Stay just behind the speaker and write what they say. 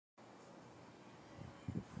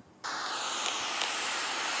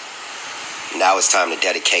Now it's time to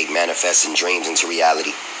dedicate manifesting dreams into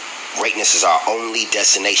reality. Greatness is our only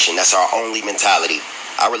destination. That's our only mentality.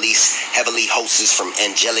 I release heavenly hosts from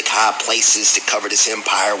angelic high places to cover this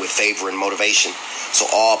empire with favor and motivation. So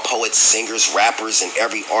all poets, singers, rappers, and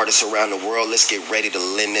every artist around the world, let's get ready to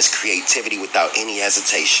lend this creativity without any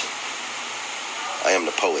hesitation. I am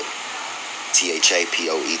the poet. THAPOETSGRAM.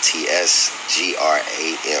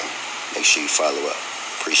 Make sure you follow up.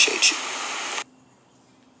 Appreciate you.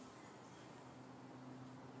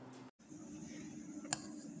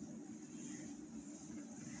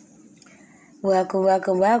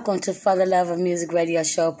 Welcome to For the Love of Music Radio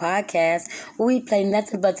Show podcast, where we play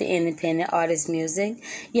nothing but the independent artist music.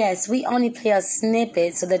 Yes, we only play a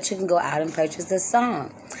snippet so that you can go out and purchase the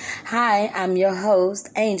song. Hi, I'm your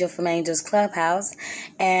host, Angel from Angel's Clubhouse,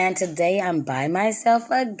 and today I'm by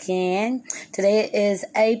myself again. Today is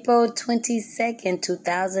April 22nd,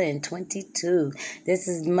 2022. This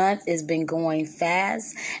month has been going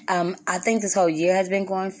fast. I think this whole year has been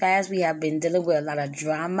going fast. We have been dealing with a lot of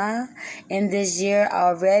drama in this year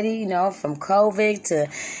already, from COVID to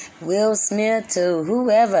Will Smith to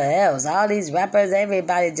whoever else. All these rappers,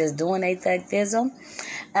 everybody just doing their thuggism.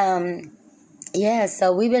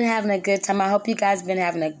 So we've been having a good time. I hope you guys been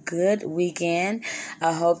having a good weekend.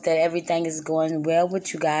 I hope that everything is going well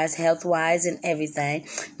with you guys, health-wise and everything.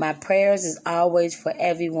 My prayers is always for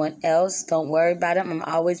everyone else. Don't worry about them. I'm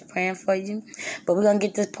always praying for you. But we're going to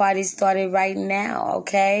get this party started right now,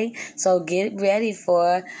 okay? So get ready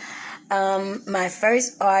for my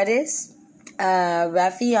first artist,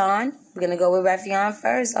 Raffion. We're going to go with Raffion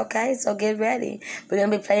first, okay? So get ready. We're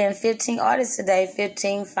going to be playing 15 artists today,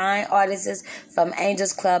 15 fine artists from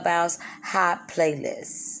Angel's Clubhouse Hot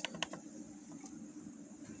Playlist.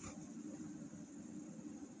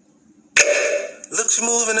 Look, she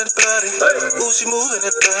moving that body. Ooh, she moving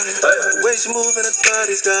that body. The way she moving that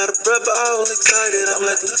body's got a brother all excited. I'm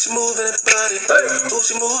like, look, she moving that body. Ooh,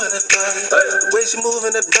 she moving that body. The way she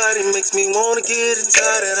moving that body makes me wanna get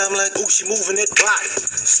inside it. I'm like, ooh, she moving that body.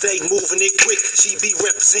 Stay moving it quick. She be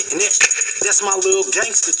representing extra. That's my little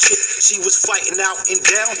gangster chick. She was fighting out in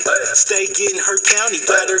down. Stay getting her county.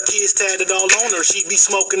 Got her kids tatted all on her. She be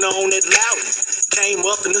smoking on that loudly. Came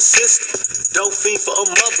up in the system. Dope fiend for a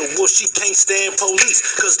mother. Well, she can't stand police,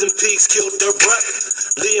 cause them pigs killed their brother.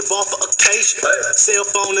 Live off of occasion. Cell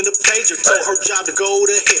phone in the pager. Told her job to go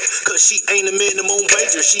to hell, cause she ain't a minimum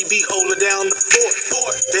wager. She be holding down the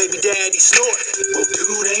fort. Baby daddy snort. Well,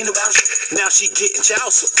 dude ain't about shit. Now she getting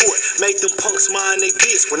child support. Make them punks mind they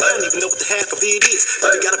biz when I don't even know what the half of it is.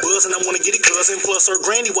 But they got a buzz and I wanna get it cousin. Plus her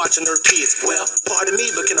granny watching her kids. Well, pardon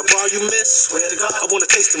me, but can I borrow you, miss? Swear to God, I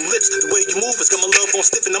wanna taste them lips. The way you move is got my love on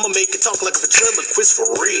stiff, and I'ma make it talk like a ventriloquist for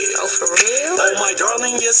real. Oh, for real? Oh my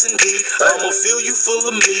darling, yes indeed. I'ma feel you full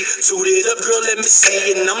of me. Toot it up, girl, let me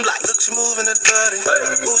see. And I'm like, look, she moving that body.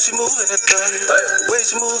 Ooh, she moving that body. The way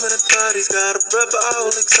she moving that body's got a brother all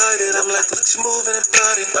excited. I'm like, look, she moving that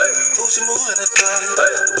body. Ooh, she moving that body.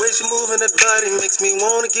 The way she moving that body makes me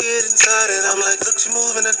wanna get inside it. I'm like, look, she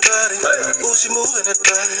moving that body. Ooh, she moving that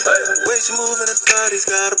body. The way she moving that body's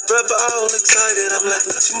got a brother all excited. I'm like,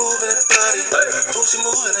 look, she moving that body. Ooh, she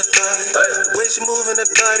moving that body. The way she moving that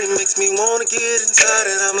body makes me wanna get inside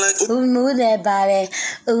it. I'm like, ooh, move that body.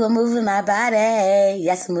 Ooh, I'm moving my body.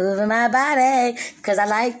 Yes, I'm moving my body. Because I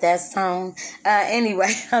like that song.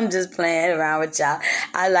 Anyway, I'm just playing around with y'all.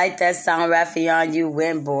 I like that song, Raffion. You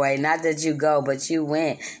went, boy. Not that you go, but you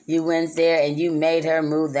went. You went there and you made her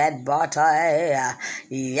move that body.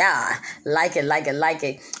 Yeah. Like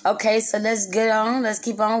it. Okay, so let's get on. Let's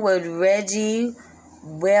keep on with Reggie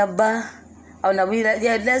Webb. Oh, no,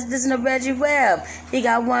 let's listen to Reggie Webb. He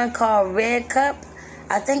got one called Red Cup.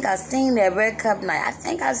 I think I seen that Red Cup night. I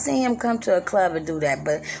think I seen him come to a club and do that,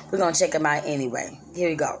 but we're going to check him out anyway. Here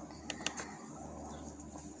we go.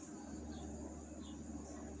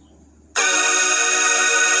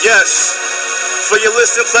 Yes, for your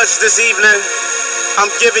listening pleasures this evening,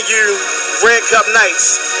 I'm giving you Red Cup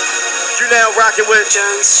Nights. You now rocking with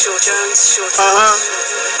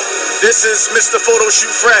This is Mr. Photo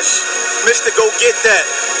Shoot Fresh, Mr. Go Get That,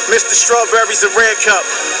 Mr. Strawberries and Red Cup,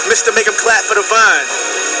 Mr. Make 'em Clap for the Vine.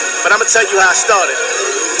 But I'ma tell you how I started.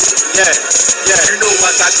 Yeah. You know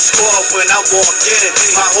I got the squad when I walk in.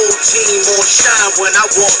 My whole team on shine when I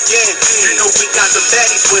walk in. You know we got the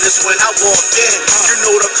baddies with us when I walk in. You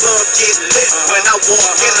know the club get lit when I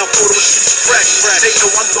walk in. I'm photo shoot fresh. They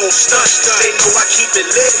know I'm gon' stunt. They know I keep it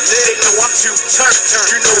lit. They know I'm too turned.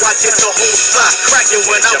 You know I get the whole spot cracking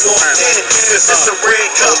when I walk in. This is a Red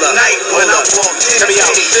Cup night when I walk in.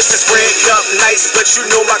 This is Red Cup night. ice, but you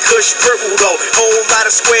know my kush purple though. Whole lot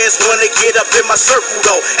of squares wanna get up in my circle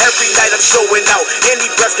though. Every night I'm showing out. Any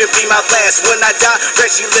breath can be my last. When I die,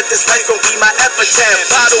 Reggie lit this life gon' be my epitaph.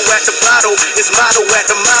 Bottle at the bottle is motto at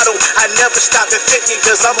the motto. I never stop at 50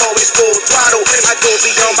 cause I'm always full throttle. I go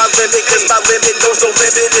beyond my limit cause my limit knows no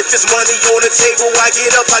limit. If there's money on the table, I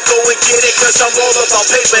get up, I go and get it cause I'm all about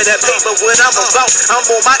paper. That paper when I'm about, I'm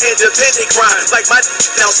on my independent grind. Like my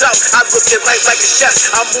down south, I look at life like a chef.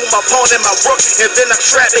 I move my pawn and my rook, and then I'm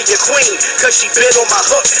trapping your queen cause she bit on my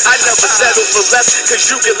hook. I never settle for less cause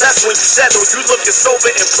you get less when you settle. You looking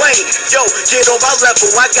sober and plain. Yo, get on my level.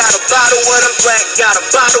 I got a bottle of the black, got a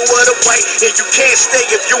bottle of the white, and you can't stay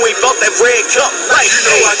if you ain't bought that red cup. Right, you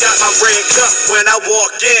know I got my red cup when I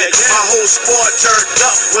walk in. My whole squad turned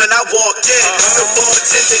up when I walk in. The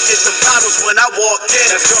bartender get the bottles when I walk in.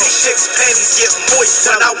 These chicks' panties get moist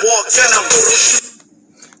when I walk in. I'm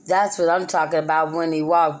That's what I'm talking about when he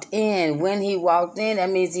walked in. When he walked in, that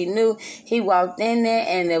means he knew he walked in there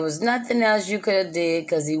and there was nothing else you could have did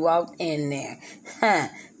because he walked in there. Huh.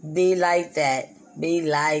 Be like that. Be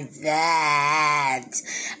like that.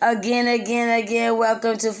 Again,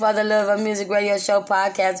 welcome to For the Love of Music Radio Show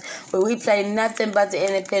podcast, where we play nothing but the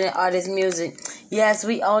independent artist music. Yes,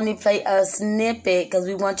 we only play a snippet because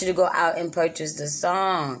we want you to go out and purchase the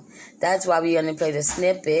song. That's why we only play the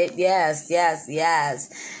snippet. Yes.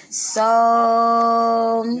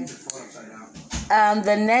 So,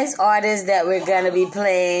 the next artist that we're going to be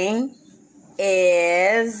playing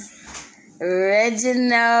is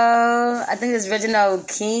Reginald, I think it's Reginald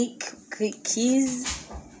Keys, Kreez.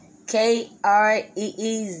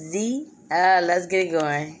 Let's get it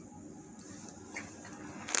going.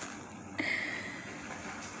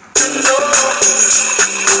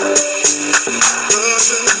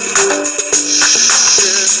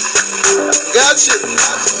 Gotcha.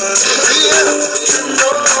 Yeah.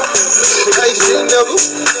 Hey, nigga.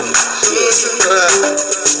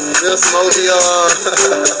 Just smoke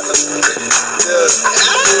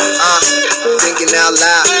thinking out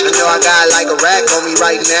loud. I know I got like a rack on me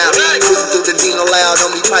right now. Pushing through the Dino loud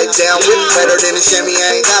on me, pipe down. Whip better than a Chevy,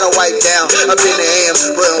 I ain't gotta wipe down. Up in the AM,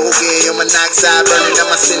 putting hookah in my monoxide, burning down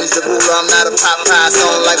my sentence. The ruler, I'm not a Popeye,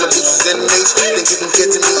 song like my deuces in the nation. Think you can get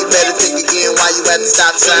to me, you better think again while you at the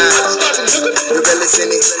stop sign. The realest in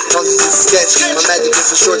it, don't just sketch. My magic is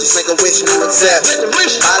so short, just make a wish and you accept.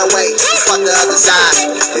 By the way, fuck the other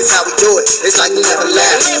side. It's how we do it, it's like we never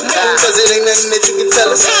left. Cause it ain't nothing that you can tell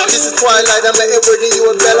us. This is Twilight, I'm an Edward and you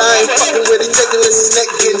a Bella. I ain't fucking with it, taking this neck,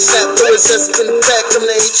 getting snapped through it, sensitive in the back, come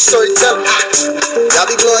to each storyteller. Y'all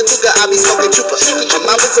be blowing Tuka, I be smoking Chupa.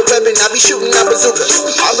 My mouth is a weapon, I be shooting a bazooka.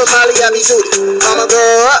 All the Molly, I be shooting. Mama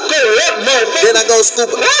girl up, then I go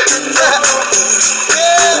scuba.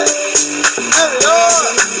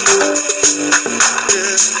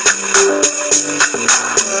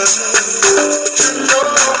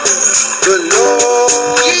 Good Lord.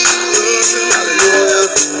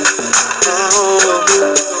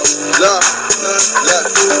 Look,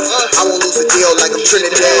 I won't lose a deal like I'm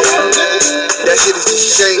Trinidad. That shit is just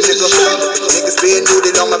a shame, nigga. Niggas being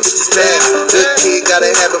nuded on my bitch's bag. Good kid, gotta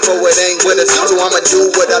have it for it ain't with us. So I'ma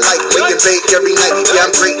do what I like, wake and bake every night. Yeah,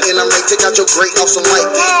 I'm great and I'm ready. Take out your grate off some white.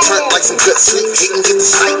 Turn like some good sleep, hate and get the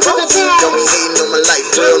sight. Don't be hating on my life,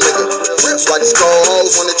 real nigga. So I just call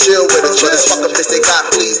hoes wanna chill with us. But as fuck up this they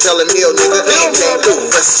got, please tell them ill, nigga. Came through,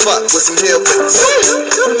 fresh as fuck with some hill pickers.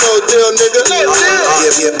 No deal, nigga.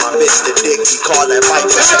 Give my bitch the dick, he call that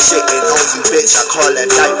viper. Shaking on you, bitch, I call that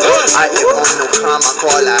diaper. I ain't on no calm, I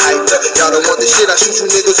call that hyper. Y'all don't want the shit, I shoot you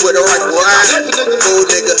niggas with a rifle. Go,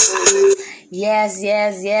 nigga. Yes.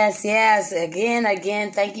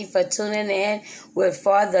 Again, thank you for tuning in with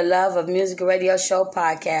For the Love of Music Radio Show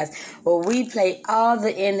podcast, where we play all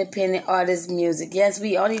the independent artists' music. Yes,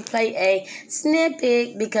 we only play a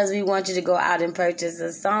snippet because we want you to go out and purchase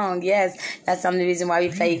a song. Yes, that's some of the reason why we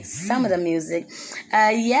play some of the music.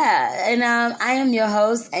 I am your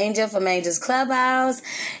host, Angel from Angel's Clubhouse.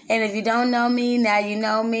 And if you don't know me, now you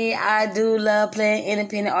know me. I do love playing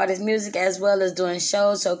independent artist music as well as doing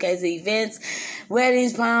shows, showcase events,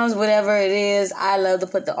 weddings, proms, whatever it is. I love to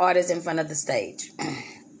put the artist in front of the stage.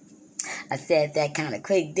 I said that kind of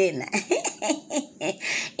quick, didn't I?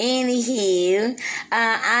 Anywho,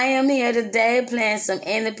 I am here today playing some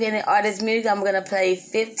independent artist music. I'm going to play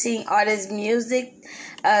 15 artist music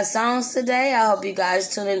songs today. I hope you guys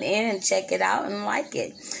tuning in and check it out and like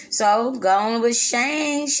it. So, going with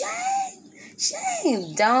Shane.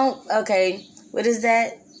 Okay, what is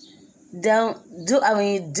that? Do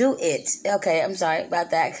it. Okay, I'm sorry about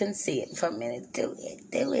that. I couldn't see it for a minute. Do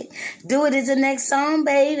it is the next song,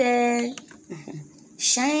 baby.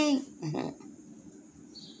 Shane.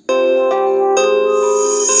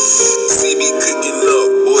 See me cooking up,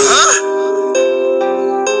 boy.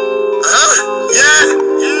 Yeah.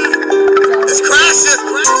 It's Crasher.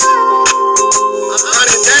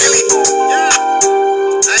 Honey Daily.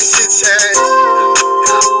 That shit changed.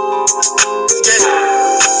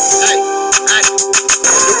 Hey.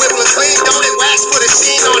 The whip look clean, don't it? Wax put a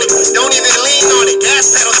sheen on it. Don't even lean on it. Gas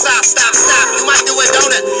pedal, stop. You might do a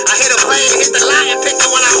donut. I hit a plane, hit the line, and pick the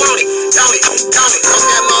one I want it. Don't it? Don't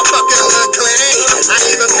that motherfucker look clean? I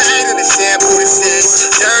ain't even paid in the shampoo to see.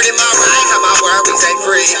 Dirt in my right, how my worries ain't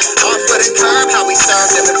free. Off of the curb, how we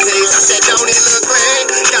serve them the peas. I said, don't it look clean?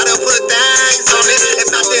 Gotta put things on it.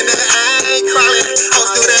 If not, then I ain't crawling.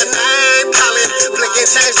 Hoes do that name calling. Flick and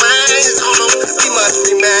change lanes on them. We must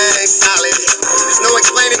remain solid. There's no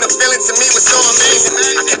explaining the feeling to me was so amazing.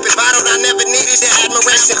 I kept it bottled, I never needed the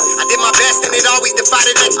admiration. I did my best and it always defied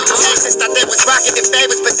expectations. Thought they was rocking the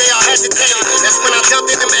favors, but they all hesitated. That's when I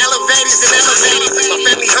jumped in them elevators and elevated. My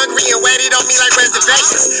family hungry and waited on me like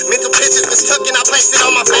reservations. Mental pictures was took and I placed it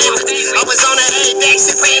on my favorites. I was on a A-Day,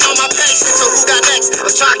 shit praying on my patience. So who got next?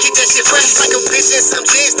 I'm trying to keep that shit fresh. Like a bitch in some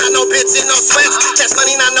jeans, not no bitch in no sweats. Cash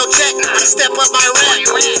money, not no check. I step up my rap.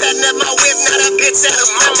 Setting up my whip, now that bitch at a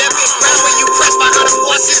flip. That bitch round when you press 500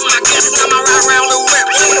 horses. My guess, now my ride around the whip.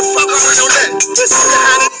 Who the fuck around on that? This is the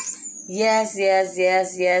honey. Yes.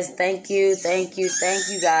 Thank you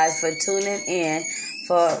guys for tuning in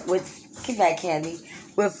get back, Candy.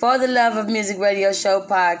 With For the Love of Music Radio Show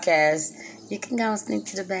podcast. You can go and sneak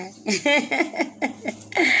to the back.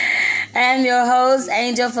 I'm your host,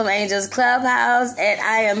 Angel from Angel's Clubhouse, and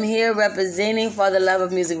I am here representing For the Love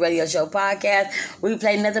of Music Radio Show podcast. We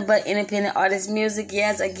play nothing but independent artist music.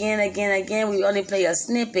 Yes, again. We only play a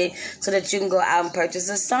snippet so that you can go out and purchase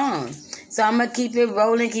a song. So I'm going to keep it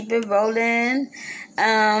rolling.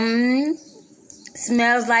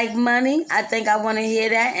 Smells Like Money. I think I want to hear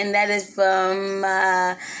that. And that is from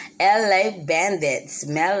LA Bandit.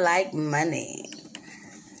 Smell Like Money.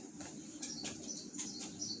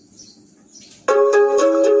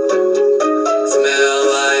 Smell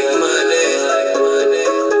like money.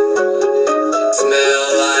 Smell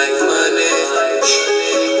like money.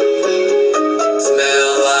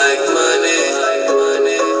 Smell like money.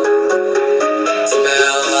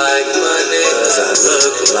 Smell like money. 'Cause I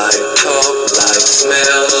look like, talk like,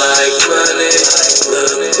 smell like money.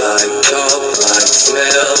 Look like, talk like,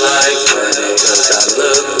 smell like money. 'Cause I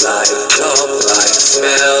look like, talk like,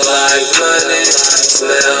 smell like money.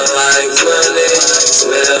 Smell like money.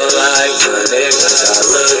 Smell like money. 'Cause I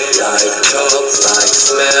look like, talk like,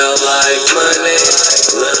 smell like money.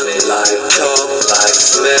 Look like, talk like,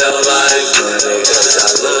 smell like money. 'Cause I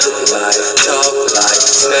look like, talk like,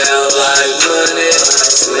 smell like money.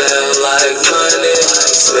 Smell like money.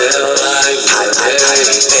 Smell like money.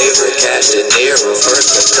 Paper, cash, and Nero.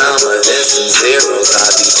 First a comma, then some zeros. I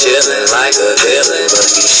be chillin' like a villain, but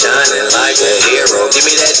be shining like a hero. Give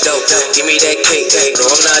me that dope, give me that cake. No,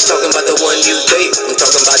 I'm not talking about the one you bake. I'm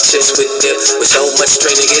talking about chicks with dip, with so much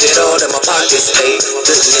strain to get it all in my pockets. Hey,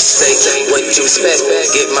 goodness sake, what you expect?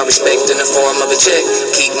 Get my respect in the form of a check.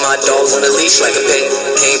 Keep my dogs on the leash like a pet.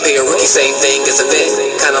 Can't pay a rookie, same thing as a vet.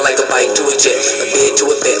 Kinda like a bite to a jet, a bid to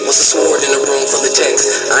a bet. What's a sword in a room full of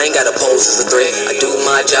text? I ain't gotta pose as a threat. I do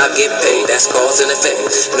my job, get paid. That's cause and effect.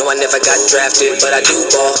 No, I never got drafted, but I do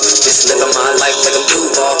ball. Just living my life like I'm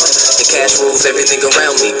Duval. And cash rules everything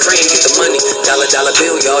around me. Cream, get the money. Dollar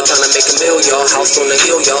bill, y'all. Tryna make a meal, y'all. House on the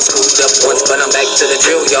hill, y'all. Screwed up once, but I'm back to the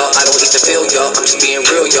drill, y'all. I don't eat the field, y'all. I'm just being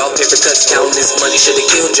real, y'all. Paper cuts, counting this money should've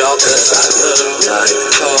killed y'all. 'Cause I look like,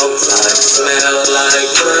 talk like, smell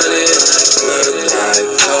like money. Look like,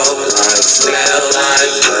 talk like, smell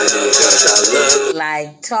like money. 'Cause I look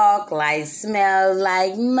like, talk like, smell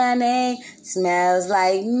like money. Smells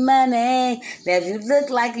like money. Now, if you look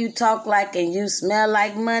like, you talk like, and you smell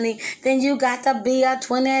like money, then you got to be a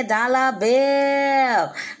 $20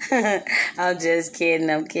 bill. I'm just kidding.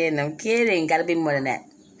 Gotta be more than that.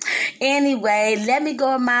 Anyway, let me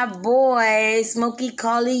go with my boy, Smokey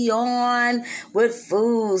Corleone, with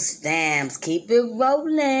food stamps. Keep it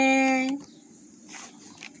rolling.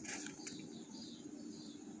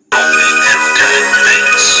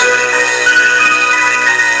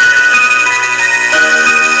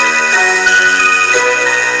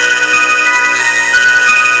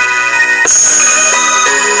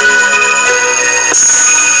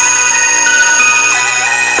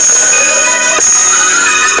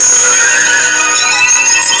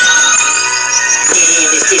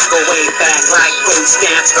 Go way back like food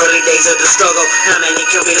stamps. early days of the struggle. How many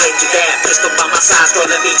can relate to that? Pistol by my side,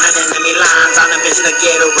 strolling behind enemy lines. On a mission to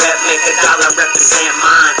get a rep, make a dollar represent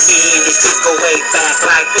mine. Me and these kids go way back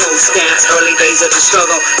like food stamps. Early days of the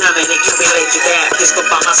struggle. How many can relate to that? Pistol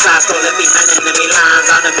by my side, strolling behind enemy lines.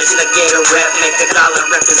 On a mission to get a rep, make a dollar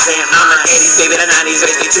represent mine. 80s baby, the 90s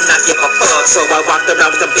raised me to not give a fuck. So I walked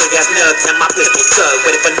around with a big ass nuts and my pistol stuck.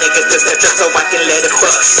 Waiting for niggas to step up so I can let it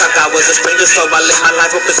fuck. Thought I was a stranger, so I let my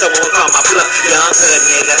life open, someone would call my bluff. Young hood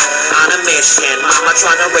nigga, on a mission. Mama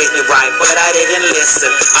trying to raise me right, but I didn't listen.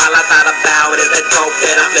 All I thought about is the dope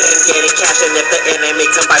that I'm flipping, getting cash, and if the enemy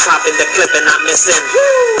come by popping the clip and I'm missing.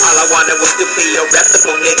 All I wanted was to be a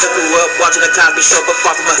reputable nigga. Grew up watching the Cosby Show, but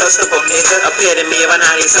far from a hustable nigga. Epitome of a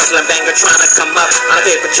 90s hustling banger trying to come up. On a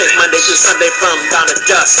paper chase Monday through Sunday from dawn to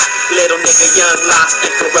dusk. Little nigga young, lost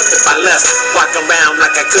and corrupted by lust. Walking around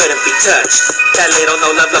like I couldn't be touched. That little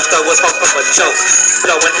no love story was hope of a joke.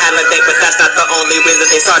 Blowing holiday, but that's not the only reason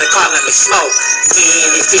they started calling me smoke. Me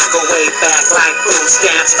and these kids go way back like food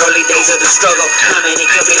stamps. Early days of the struggle. How many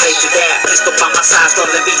can relate to that? Pistol by my side,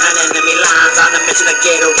 strolling behind enemy lines. On a mission to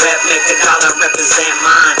get a rep, make a dollar represent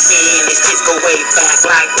mine. Me and these kids go way back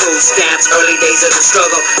like food stamps. Early days of the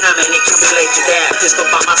struggle. How many can relate to that? Pistol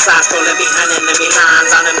by my side, strolling behind enemy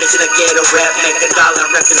lines. On a mission to get a rep, make a dollar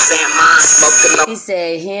represent mine. Smoking up. He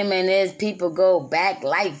said him and his people go back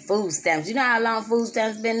like food stamps. You know how long food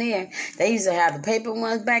stamps been here? They used to have the paper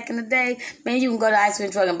ones back in the day. Man, you can go to the ice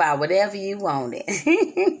cream truck and buy whatever you wanted.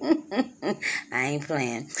 I ain't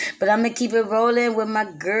playing. But I'm going to keep it rolling with my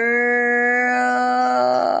girl.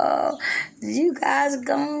 You guys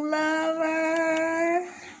gonna love her.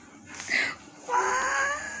 What?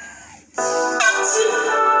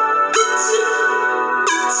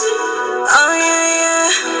 Oh yeah, yeah.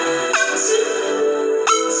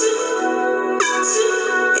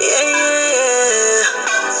 Yeah, yeah, yeah.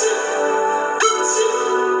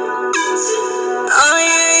 Oh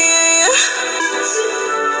yeah, yeah, yeah.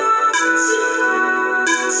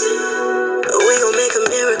 We gon' make a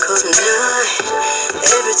miracle tonight.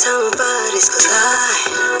 Every time our bodies collide,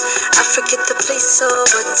 I forget the place or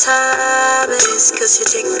what time it is, 'cause you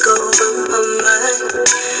take over my mind.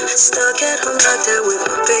 Stuck at home locked down with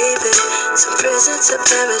my baby, from prison to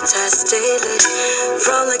paradise daily.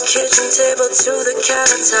 From the kitchen table to the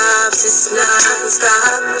countertops, it's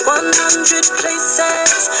non-stop. 100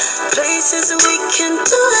 places we can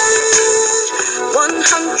do it.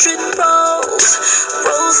 100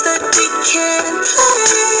 roles that we can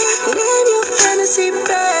play. Name your fantasy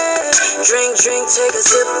bed. Drink, take a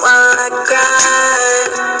sip while I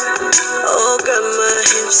grind. Oh, grab my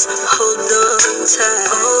hips, hold on tight.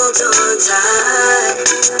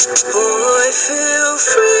 Boy, feel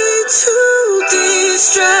free to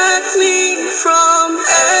distract me from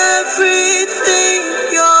everything.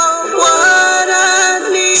 You're what I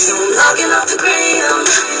need. So I'm logging off the gram.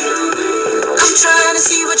 I'm trying to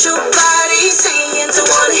see what your body's saying. Don't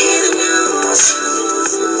wanna hear the news.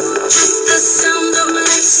 Just the sound of my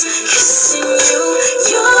lips kissing you.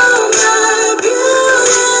 You're my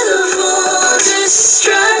beautiful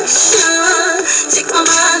distraction. Take my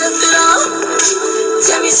mind off it all.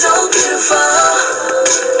 Tell me so beautiful.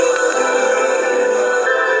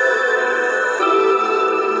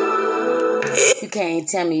 You can't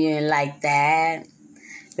tell me you didn't like that.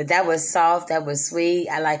 But that was soft, that was sweet.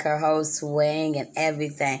 I like her whole swing and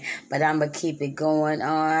everything. But I'm going to keep it going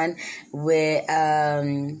on with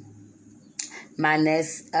my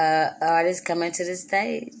next artist coming to the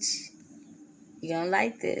stage. You're going to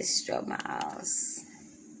like this, Stromaus.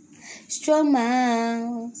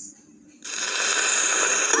 Stromaus.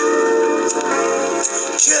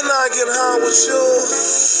 Can I get high with you?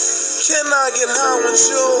 Can I get high with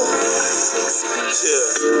you?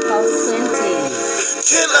 Yeah. 420.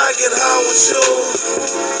 Can I get high with you?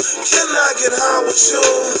 Can I get high with you?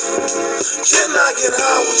 Can I get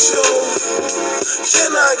high with you?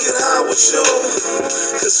 Can I get high with you?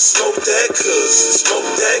 'Cause we smoke that kush, we smoke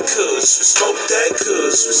that kush, we smoke that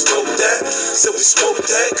kush, we smoke that. So we smoke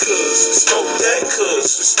that kush, we smoke that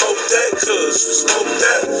kush, we smoke that kush, we smoke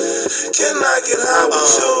that. Can I get high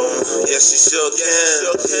with you? Yes, you sure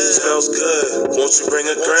can. Smells good. Won't you bring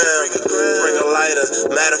a gram? Bring a lighter.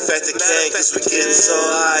 Matter of fact, I can, 'cause we getting so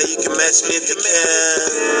high. You can match me if you can.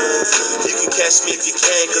 You can catch me if you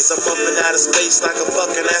can, 'cause I'm up and out of space like a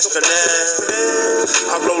fucking astronaut.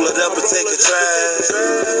 I roll it up and take a drag,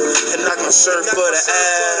 and knock my shirt for the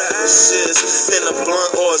ashes. In a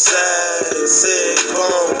blunt or a zag. Sick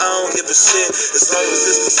bone, I don't give a shit. As long as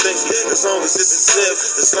it's the stinky, as long as it's a sip,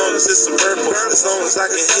 as long as it's a purple, as long as I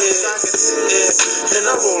can hit. Yeah, and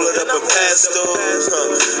I roll it up and pass those.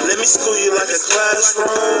 Let me school you like a classroom.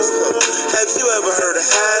 Have you ever heard of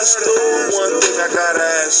hash though? One thing I gotta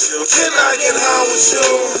ask you: can I get high with you?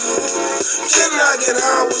 Can I get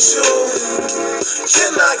high with you?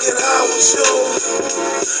 Can I get high with you?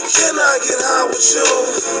 Can I get high with you?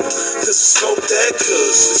 Cause we smoke that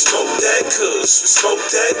kush, we smoke that kush, we smoke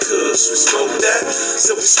that kush, we smoke that.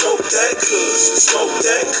 So we smoke that kush, we smoke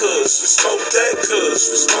that kush, we smoke that kush,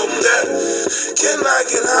 we smoke that. Can I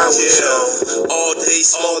get high with you? All day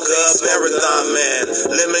smoker, marathon man,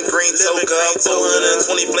 lemon green toga,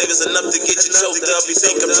 420 flavors enough to get you choked up. You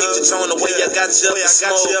think I'm teaching tone the way I got you up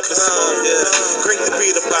to smoke? Crank the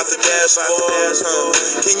beat about the dashboard.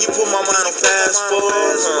 Can you put my mind on fast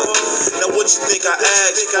forward? Now what you think I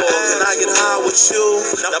asked for? Can I get high with you?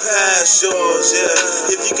 Now pass yours,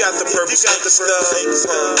 yeah. If you got the purple stuff,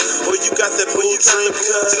 or you got that blue dream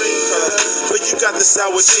cut, or you got the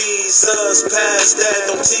sour Jesus, pass that,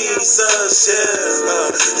 don't tease us,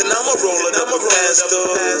 yeah. And I'ma roll it up and pass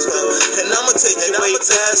those, and I'ma take you way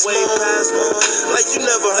past more, like you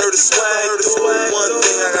never heard of swag. One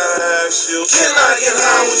thing I gotta ask you: can I get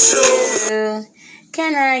high with you?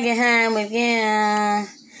 Can I get high with you?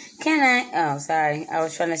 Can I? Oh, sorry. I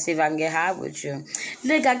was trying to see if I can get high with you.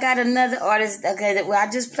 Look, I got another artist. Okay, that I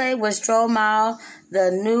just played was Stromae,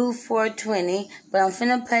 the new 420. But I'm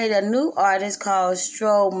finna play the new artist called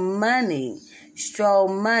Stromoney.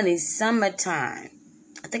 Stromoney, Summertime.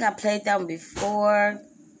 I think I played that one before.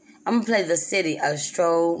 I'm gonna play the city of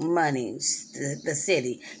Stromoney, the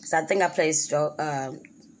city, because I think I played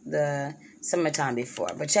the Summertime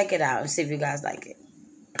before. But check it out and see if you guys like it.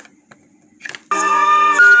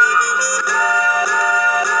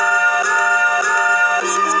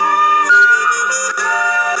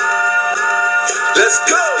 Let's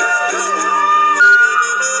go.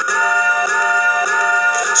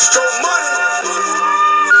 Stromoney.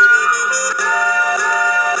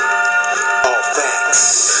 All facts.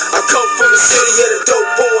 I come from the city of the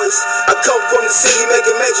dope boys. I come from the city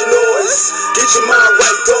making major noise. Get your mind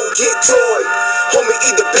right, don't get toy. Homie,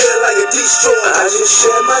 eat the bed like a destroy. I just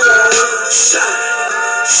share my life. Shine,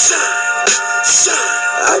 shine,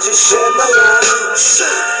 shine. I just share my life.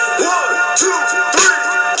 Shine. 1, 2, 3.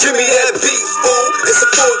 Give me that beat, fool. It's a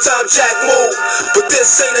full-time jack move. But this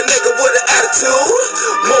ain't a nigga with an attitude.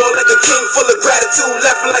 More like a king full of gratitude.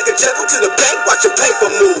 Laughing like a jackal to the bank, watch your paper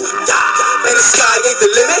move. And the sky ain't the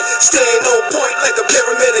limit. Staying on point like a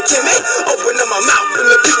pyramid of Kimmy. Open up my mouth and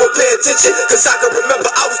the people pay attention. Cause I can remember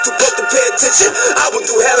I was too broke to pay attention. I went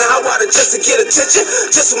through hell and high water just to get attention.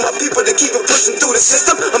 Just for my people to keep it pushing through the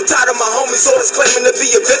system. I'm tired of my homies always claiming to be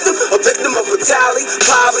a victim of brutality,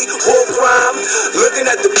 poverty, war crime. Looking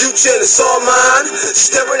at the future and it's all mine.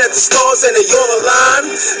 Staring at the stars and they all align.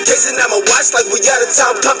 Gazing at my watch like we out of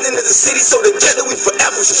time. Coming into the city so together we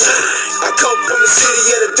forever shine. I come from the city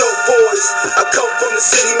of the dope boys. I come from the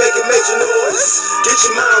city making major noise. Get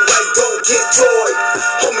your mind right, don't get toy.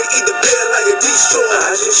 Homie, eat the bed like a destroy.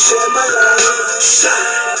 I just share my life.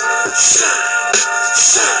 Shine, shine,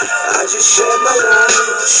 shine. I just share my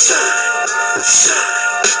life. Shine,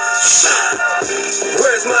 shine, shine.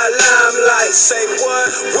 Where's my limelight? Say what?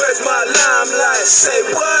 Where's my limelight? Say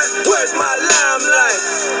what? Where's my limelight?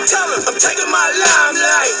 Tell him I'm taking my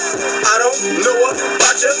limelight. I don't know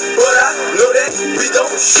about you, but I know that we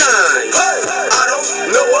gon' shine. Hey, I don't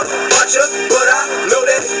know about you, but I know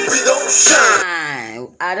that we gon' shine.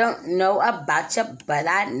 I don't know about you, but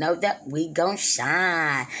I know that we gon'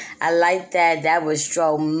 shine. I like that. That was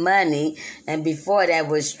Stromoney, and before that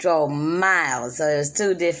was Stromae. So there's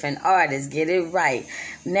two different artists. Get it right.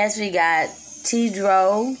 Next we got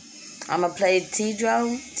T-Dro. I'm gonna play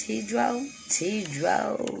T-Dro.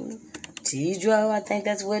 I think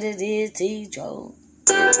that's what it is. T-Dro.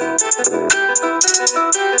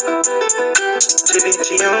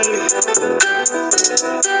 TBT on me.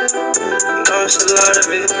 Know it's a lot of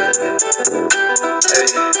it. Hey.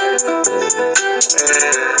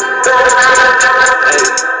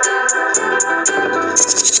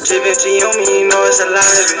 TBT on me, you know it's a lot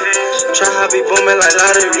of it. Try how be booming like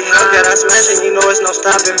lottery. How get I smash it, you know it's no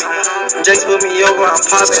stopping me. Jakes put me over, I'm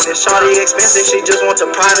popping it. Shawty expensive, she just want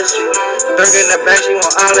the prodigy. Burger in the back, she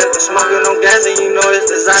want olive. But smoking on gas and you know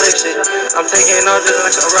it's exotic shit. I'm taking off just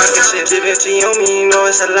like a rocket ship. TBT on me, you know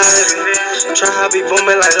it's a lot of it. Try how be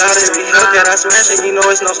booming like lottery. How get I smash it, you know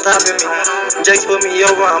it's no stopping me. Jakes put me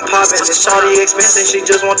over, I'm popping. This shawty expensive, she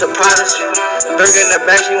just want the product shit. Burger in the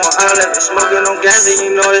back, she want all of it. Smoking on gas, and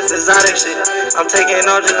you know it's exotic shit. I'm taking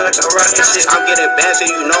off just like a rocket shit. I'm getting bad, so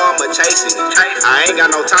you know I'ma chase it. I ain't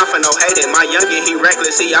got no time for no hating. My youngin', he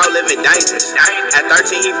reckless, he out living dangerous. At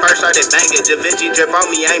 13, he first started banging. Da Vinci drip on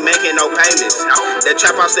me, ain't making no payments. The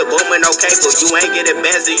trap house still booming, no cable. You ain't getting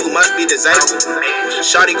bands, then you must be disabled.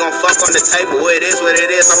 Shawty gon' fuck on the table. It is what it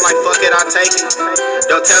is. I'm like, fuck it, I'll take it.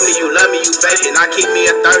 Don't tell me you love me, you faking. I keep me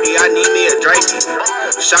a 30, I need me a Drakey.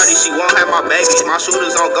 Shawty, she won't have my babies. My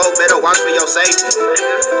shooters on go, better watch for your safety.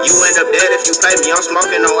 You end up dead if you play me. I'm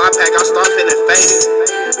smoking no iPack, I start feeling faded.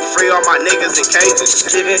 Free all my niggas in cages.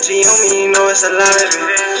 Living G on me, you know it's a lot of it.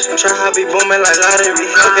 Try how be booming like lottery.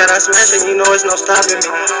 Okay, I smash it, you know it's no stopping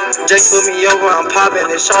me. Jake put me over, I'm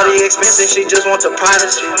popping. This shawty expensive, she just want the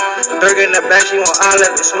product shit. Burger in the back, she want all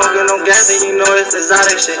of it. Smoking on gas, and you know it's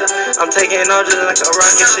exotic shit. I'm taking off just like a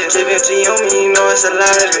rocket shit. Living G on me, you know it's a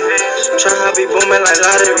lot of it. Try how be booming like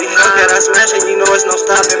lottery. Okay, I smash it, you know it's no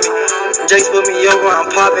stopping me. Jake put me over,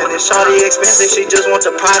 I'm popping. This shawty expensive, she just want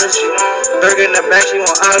the product shit. Burger in the back, she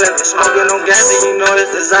want all of it. Smoking on gas, and you know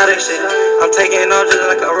it's exotic shit. I'm taking off just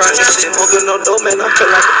like a rocket shit. Smoking no dope, man, I feel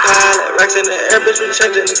like a pilot. Racks in the air, bitch, we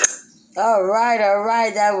changing the. All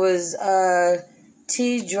right. That was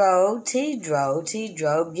T-Dro,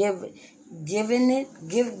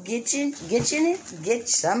 get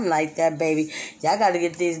something like that, baby. Y'all got to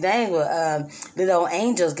get these names where little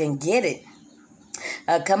angels can get it.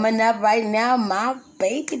 Coming up right now, my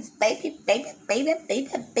baby, because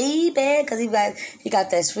he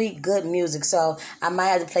got that sweet, good music. So I might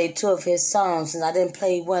have to play 2 of his songs, since I didn't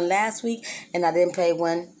play one last week, and I didn't play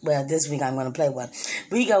one, well, this week I'm going to play one.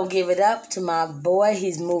 We going to give it up to my boy.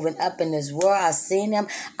 He's moving up in this world. I seen him.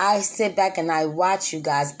 I sit back and I watch you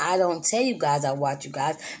guys. I don't tell you guys I watch you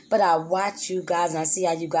guys, but I watch you guys, and I see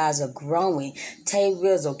how you guys are growing. Tay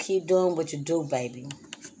Rizzo, keep doing what you do, baby.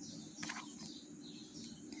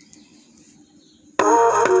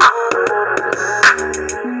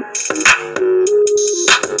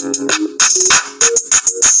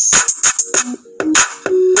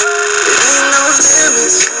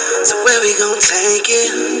 We gon' take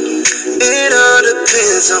it. It all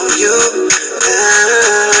depends on you. And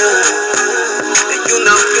you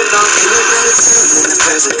know, ain't no better team than the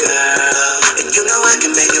present girl. And you know I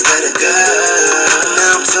can make it better, girl.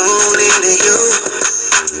 Now I'm tuned into you.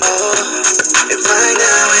 Oh, and right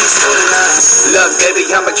now ain't so lost. Look, baby,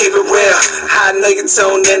 I'ma keep it real. I know you're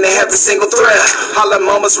tuned in to every single thrill. All the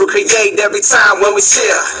moments we create every time when we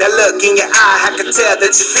chill. That look in your eye, I can tell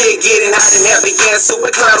that you feel getting hot and heavy, getting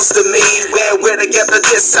super close to me. When we're together,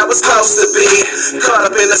 this how it's supposed to be. Caught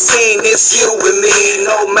up in the scene, it's you and me.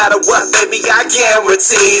 No matter what, baby, I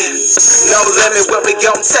guarantee. No limit where we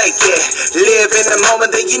gon' take it. Live in the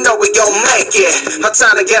moment, then you know we gon' make it. Our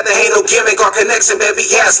time together ain't no gimmick, our connection, baby,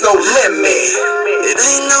 has no limit. It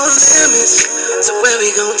ain't no limits to where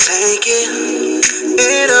we gon' take it.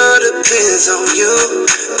 It all depends on you.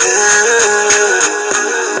 And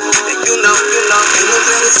you know, ain't no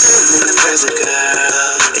better time than the present,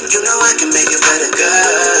 girl. And you know I can make it better, girl.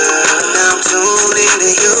 Now I'm tuned into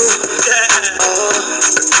you. Oh,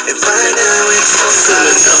 and right now it's so soon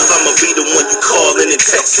enough, I'ma be the one you calling and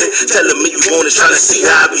texting, telling me you want it, trying to see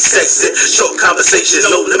how I be sexing. Short conversations,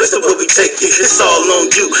 no limits to where we take it. It's all on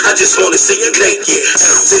you, I just wanna see you naked.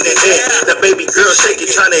 Hands in the air, that baby girl shaking,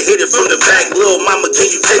 trying to hit it from the back. Little mama, can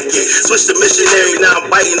you take it? Switch to missionary, now I'm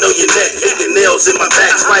biting on your neck. Hitting nails in my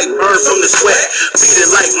back, right burn from the sweat. Beat it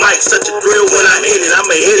like Mike, such a thrill when I hit it.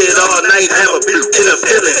 I'ma hit it all night, have a bitch in her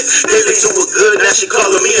feelings. Gave it to her good, now she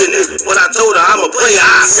calling me a nigga. When I told her I'm a player,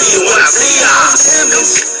 I see you when I see you.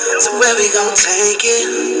 To where we gon' take it.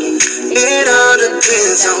 It all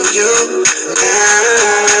depends on you.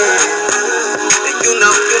 And you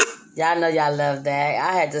know. Y'all know y'all love that.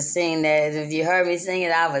 I had to sing that. If you heard me sing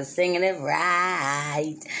it, I was singing it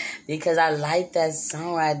right. Because I like that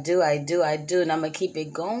song. I do. And I'm going to keep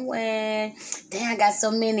it going. Damn, I got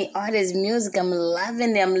so many artists' music. I'm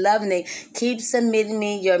loving it. Keep submitting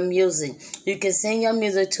me your music. You can send your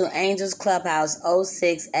music to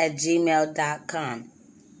angelsclubhouse06@gmail.com.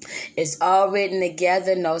 It's all written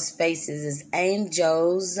together, no spaces. It's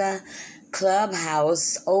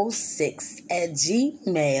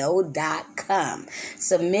angelsclubhouse06@gmail.com.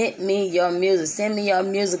 Submit me your music. Send me your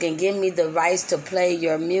music and give me the rights to play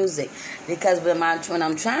your music. Because what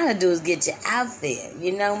I'm trying to do is get you out there.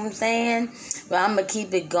 You know what I'm saying? But I'm going to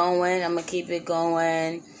keep it going.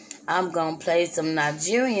 I'm going to play some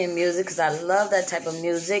Nigerian music because I love that type of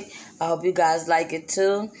music. I hope you guys like it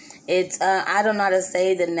too. It's, I don't know how to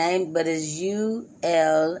say the name, but it's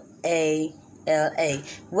ULA L.A.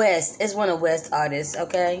 West is one of West artists,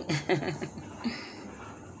 okay?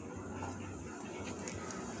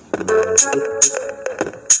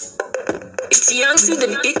 It's Young C, the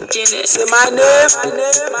big genius. Say my name,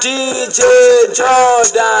 DJ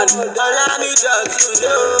Jordan. Allow me just to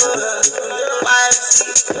know.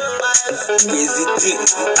 Easy T,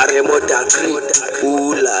 Aremo Dakri.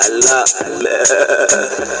 Ooh la la.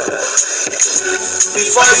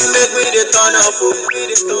 Before you make me the turn up,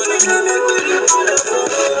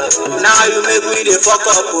 now you make me the fuck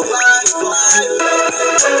up.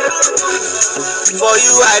 For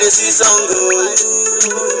you I dey see some gold.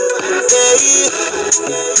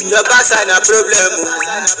 Your backside na problem.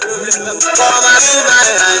 Come and be my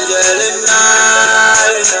Angelina.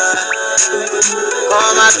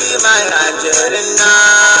 Come and be my Angelina.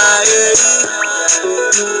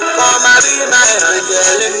 Come and be my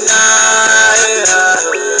Angelina.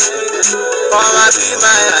 Come and be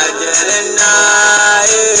my Angelina.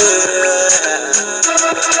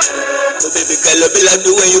 Oh baby girl, be like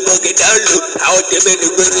the way you go get down low. Out there in the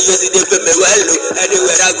ground, you see them for me well low.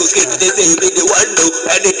 Anywhere I go, kids they say you be the one low.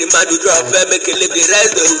 And the man who drop fair, make it live the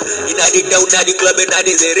rest though. In the town, in the club, in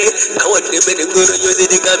the city. I want them in the ground, you see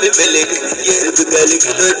they come in feeling. Yeah, baby girl, if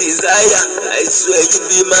you no desire, I swear you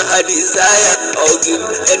be my heart desire. I'll give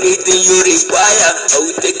anything you require. I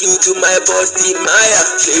will take you to my boss, Team Maya.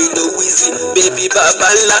 Show you the Wizzy, baby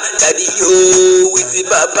Babala. Daddy yo, Wizzy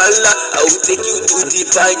Babala. I will take you to the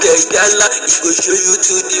Fire. He go show you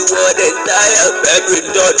to the world entire. Every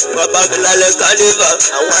dot, Baba Bilale Kaliva.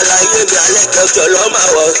 And while I hear me, I let Dr. Loma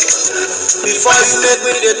walk. Before you make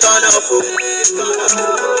me the turn up,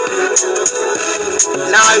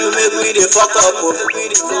 now you make me the fuck up.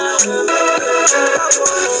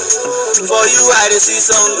 For you I dey see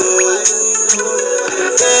some gold.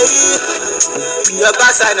 Hey, your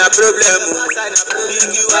backside na problem.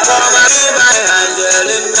 Come and be my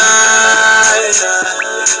Angelina.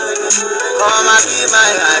 Come and be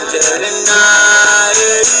my Angelina.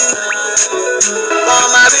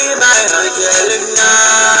 Come and be my Angelina.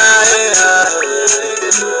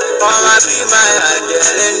 Come and be my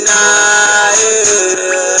Angelina.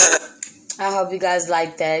 I hope you guys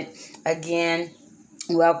like that. Again,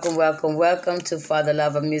 welcome to For the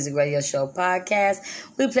Love of Music Radio Show podcast.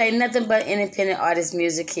 We play nothing but independent artist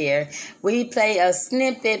music here. We play a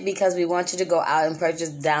snippet because we want you to go out and purchase,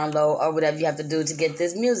 download, or whatever you have to do to get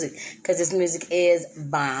this music. Because this music is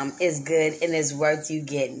bomb, it's good, and it's worth you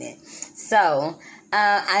getting it. So,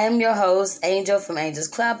 I am your host, Angel from Angel's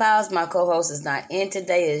Clubhouse. My co-host is not in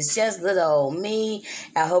today. It's just little old me.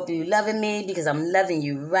 I hope you loving me because I'm loving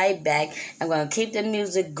you right back. I'm going to keep the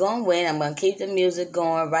music going. I'm going to keep the music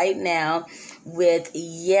going right now with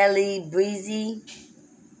Yelly Breezy.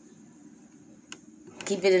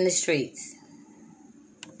 Keep it in the streets.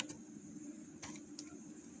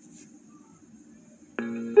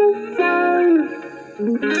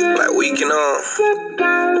 Like we can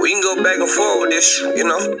go back and forth with this, you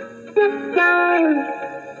know.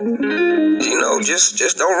 You know,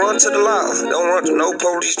 just don't run to the law. Don't run to no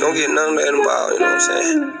police. Don't get none of that involved. You know what I'm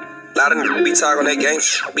saying? A lot of niggas be talking that game,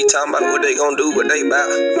 be talking about what they gonna do, what they about.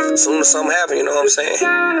 As soon as something happen, you know what I'm saying?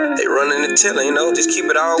 They running and telling, you know, just keep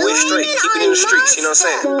it all the way straight. Keep it in the streets, you know what I'm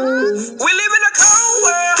saying? We live in a cold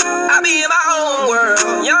world, I be in my own world.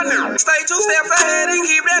 Young niggas stay 2 steps ahead and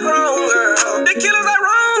keep that chrome, girl. The killers are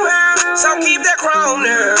wrong, girl, so keep that chrome,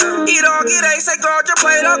 girl. Eat or get ace, say guard your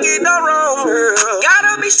plate, don't get no wrong, girl.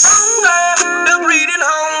 Gotta be stronger, the breeding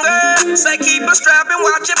hunger. Say keep a strap and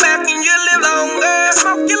watch your back and you live longer.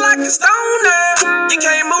 Smoke you like a stoner, you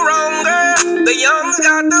can't move wrong, girl. The youngs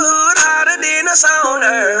got the hood hotter than a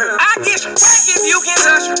sauna. I get you back if you can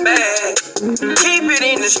touch your bag. Keep it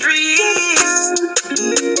in the streets.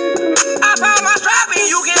 I found my strap and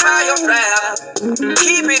you can buy your strap.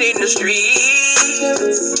 Keep it in the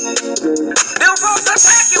streets. Them folks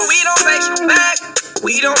attack and we don't face you back.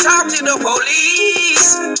 We don't talk to the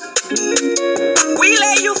police. We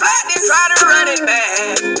lay you flat and try to run it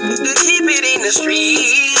back. To keep it in the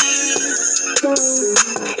streets.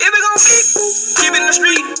 If it gon' keep it in the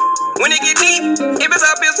street. When it get deep, if it's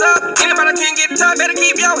up, it's up. Anybody can get tough, better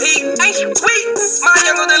keep your heat. Ain't you sweet? My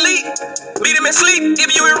young's elite. Beat him in sleep, if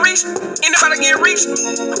you in reach. Anybody get reached.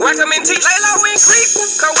 Whack him and teach. Lay low and creep,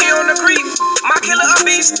 cause we on the creep. My killer a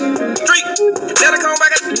beast. Street. Let her come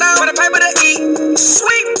back down with a paper to eat.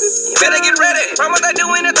 Sweet. You better get ready. Promise they do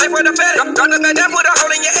anything for the fetty. Got the bed that put a hole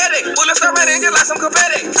in your headache. Bullets start running just like some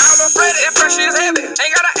confetti. Call them Freddy, that pressure is heavy.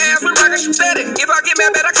 Ain't got an ass, we rock and shoot steady. If I get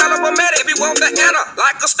mad, better call up a medic. If you want the Anna,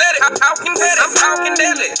 like a steady. I'm talking petty, I'm talking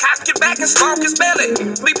deadly. Cock your back and smoke his belly.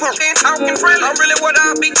 Be pushing, talking friendly. I'm really what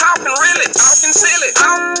I be talking, really. Talking silly.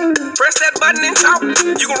 Talk press that button and talk.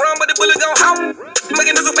 You can run, but the bullet gon' hop.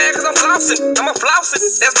 Making niggas mad cause I'm flossing. I'm a flossing.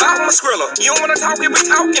 That's about my skrilla. You don't wanna talk, if we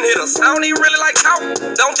talking hitters. I don't even really like talk.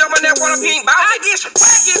 Don't jump in that water if you ain't bout. I get you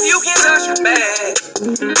back if you can touch your bag.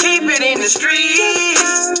 Keep it in the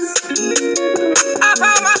streets. I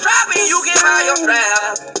found my strap and you can buy your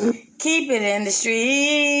strap. Keep it in the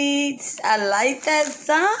streets. I like that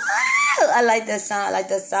song. I like that song. I like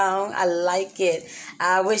that song. I like it.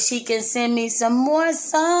 I wish he can send me some more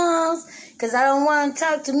songs, because I don't want to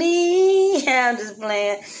talk to me. I'm just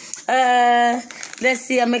playing. Let's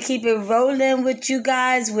see. I'm going to keep it rolling with you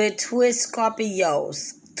guys with Twist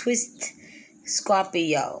Scorpios. Twist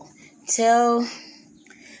Scorpio. Till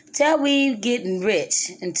we getting rich.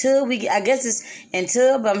 Until we get, I guess it's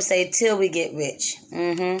until, but I'm going to say till we get rich.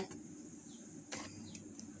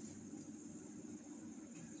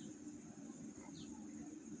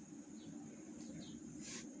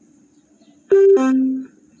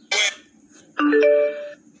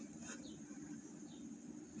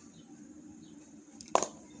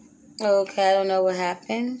 Okay, I don't know what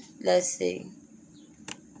happened. Let's see.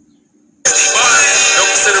 No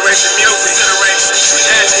consideration, music.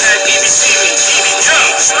 Hashtag EBT me. Go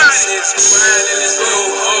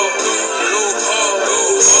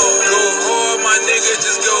hard, my nigga,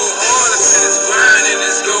 just go hard. I said it's grind and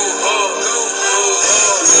it's go hard.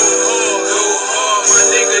 Go hard, my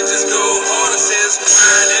nigga, just go hard. I said it's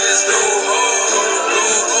grind and it's go hard. Go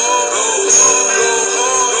hard.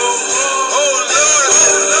 Oh Lord, I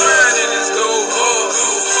said it's grind and it's go hard.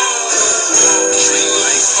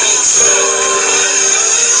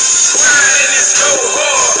 Grind and it's go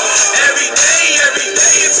hard. Every day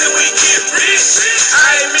until we get rich.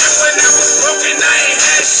 I admit when I was broken, I ain't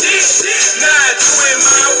had shit. Now I do it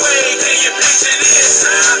my way. Can you picture this?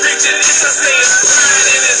 Picture this, I say it's grind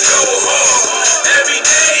and it's go hard. Every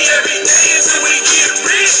day until we get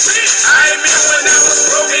rich. I admit when I was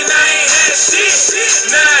broken, I ain't had shit.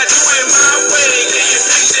 Now I do it my way. Can you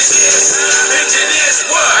picture this? Picture this,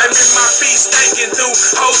 what? I'm in my feet stinking through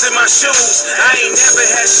holes in my shoes. I ain't never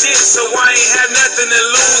had shit, so I ain't had nothing to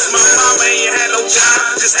lose. My mama ain't had no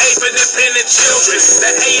job, just 8 independent children.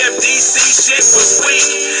 The AFDC shit was weak.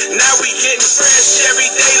 Now we getting fresh every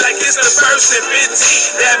day like it's the first and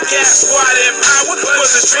 15. That gas squad and power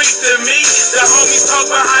was a treat to me. The homies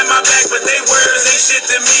talk behind my back, but they words ain't shit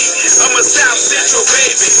to me. I'm a South Central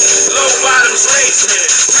baby, low bottoms raisement.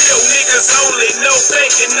 Real niggas only, no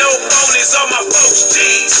faking, no phonies on my folks'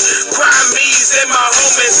 G's. Crime me's and my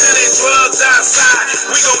homies selling drugs outside.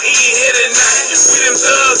 We gon' eat here tonight, we them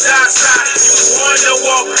thugs outside. You just wanna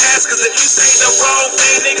walk past, cause if you say the wrong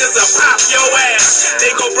thing, niggas will pop your ass.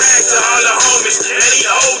 They go brag to all the homies, and the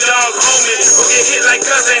old dog homie who get hit like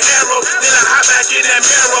Cousin Harold. Then I hop back in that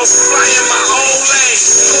mirror, fly in my own lane,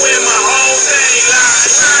 doing my own thing. Like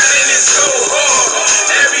riding is so hard.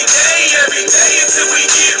 Every day until we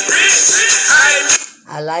get rich.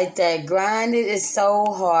 I like that. Grinding is so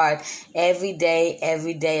hard every day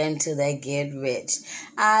until they get rich.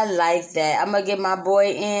 I like that. I'm going to get my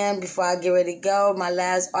boy in before I get ready to go. My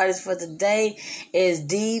last artist for today is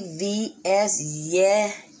DVS.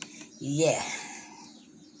 Yeah.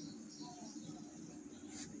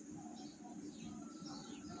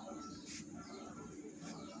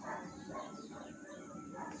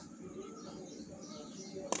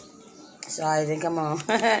 Sorry, then come on.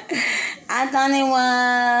 I thought it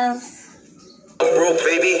was. I'm broke,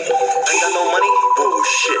 baby. Ain't got no money?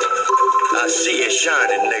 Bullshit. I see it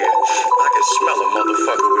shining, nigga. I can smell a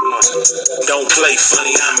motherfucker with money. Don't play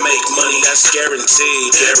funny, I make money, that's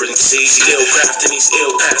guaranteed. Still crafting these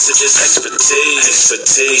ill passages, expertise.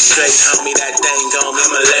 Straight homie, that thing gon'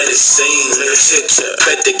 I'ma let it sing. Little picture,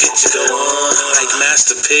 bet to get you go on like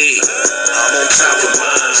Master P. I'm on top of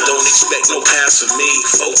mine, don't expect no pass from me.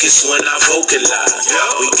 Focus when I vocalize.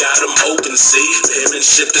 We got them open, see.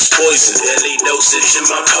 Penmanship is poison, deadly dosage in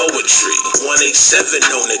my poetry. 187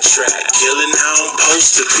 on the track, killing how I'm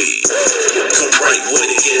supposed to be. Come right with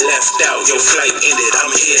it, get left out. Your flight ended,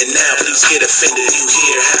 I'm here now. Please get offended, you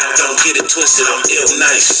hear how? Don't get it twisted, I'm ill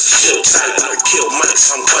nice. Chill tight, no kill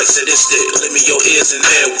mice. I'm quite sadistic. Let me your ears and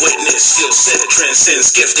bear witness. Skill set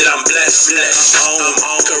transcends, gifted, I'm blessed. I'm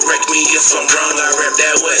on, correct me if I'm wrong. I rap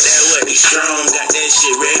that west, be strong. Got that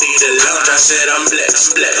shit ready to launch. I said I'm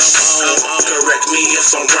blessed. I'm on, correct me if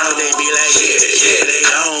I'm wrong. They be like, yeah, they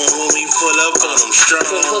on. When we pull love on them strong.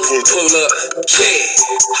 Pull up, yeah.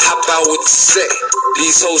 Hop out with the set.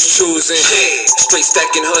 These hoes choosing, yeah. Straight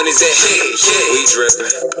stacking honeys at, yeah. We drippin',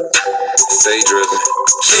 stay drippin',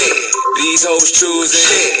 yeah. These hoes choosing,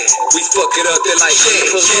 yeah. We fuck it up, they're like, yeah.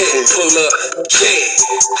 Pull up, yeah.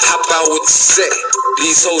 Hop out with the set.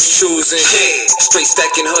 These hoes choosing, yeah. Straight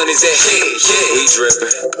stacking honeys at, yeah. We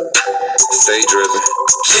drippin', stay drippin',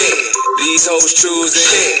 yeah. These hoes choosing,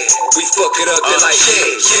 yeah. We fuck it up, they're like,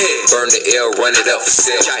 yeah. Burn the L, run it up for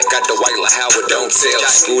sale. Got the white like Howard, don't tell.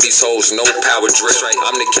 Screw these hoes, no power drip.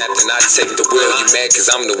 I'm the captain, I take the wheel. You mad cause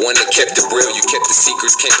I'm the one that kept it real. You kept the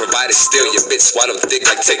secrets, can't provide it still. Your bitch swallow thick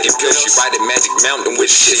like taking pills. She ride at Magic Mountain with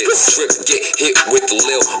shit. Trip, get hit with the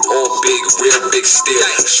lil. All big, real big steel.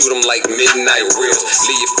 Shoot them like midnight reels.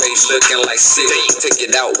 Leave your face looking like seal. Take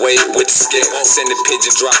it out, weigh it with the scale. Send a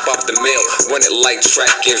pigeon, drop off the mail. Run it like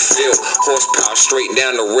track and field. Horsepower straight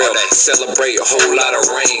down the rail. Celebrate a whole lot of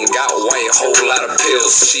rain. Got white, a whole lot of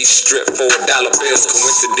pills. She stripped for $1 bills.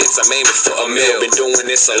 Coincidence, I'm aiming for a meal. Been doing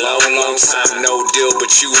this a long, long time. No deal,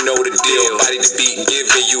 but you know the deal. Body to beat,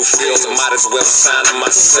 giving you feels. I might as well sign on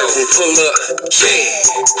myself. Pull up, yeah.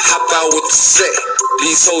 Hop out with the set.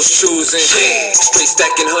 These hoes choosing, yeah. Straight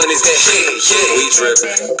stacking honeys that, yeah. We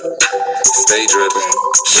drippin', stay drippin'.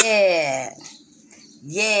 Yeah.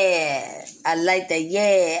 Yeah. I like that.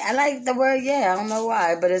 Yeah. I like the word yeah. I don't know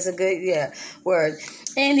why, but it's a good word.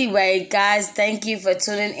 Anyway, guys, thank you for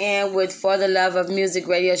tuning in with For the Love of Music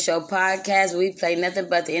Radio Show podcast. We play nothing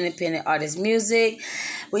but the independent artist music.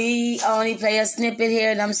 We only play a snippet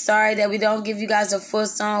here, and I'm sorry that we don't give you guys a full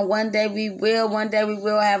song. One day we will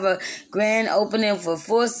have a grand opening for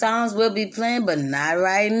full songs we'll be playing, but not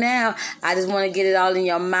right now. I just want to get it all in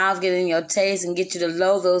your mouth, get it in your taste, and get you to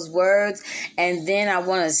load those words, and then I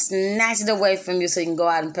want to snatch it away from you so you can go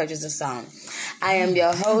out and purchase a song. I am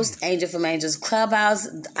your host, Angel from Angel's Clubhouse.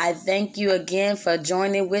 I thank you again for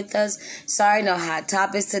joining with us. Sorry, no hot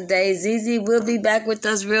topics today. ZZ will be back with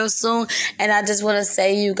us real soon. And I just want to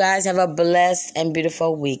say you guys have a blessed and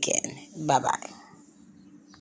beautiful weekend. Bye-bye.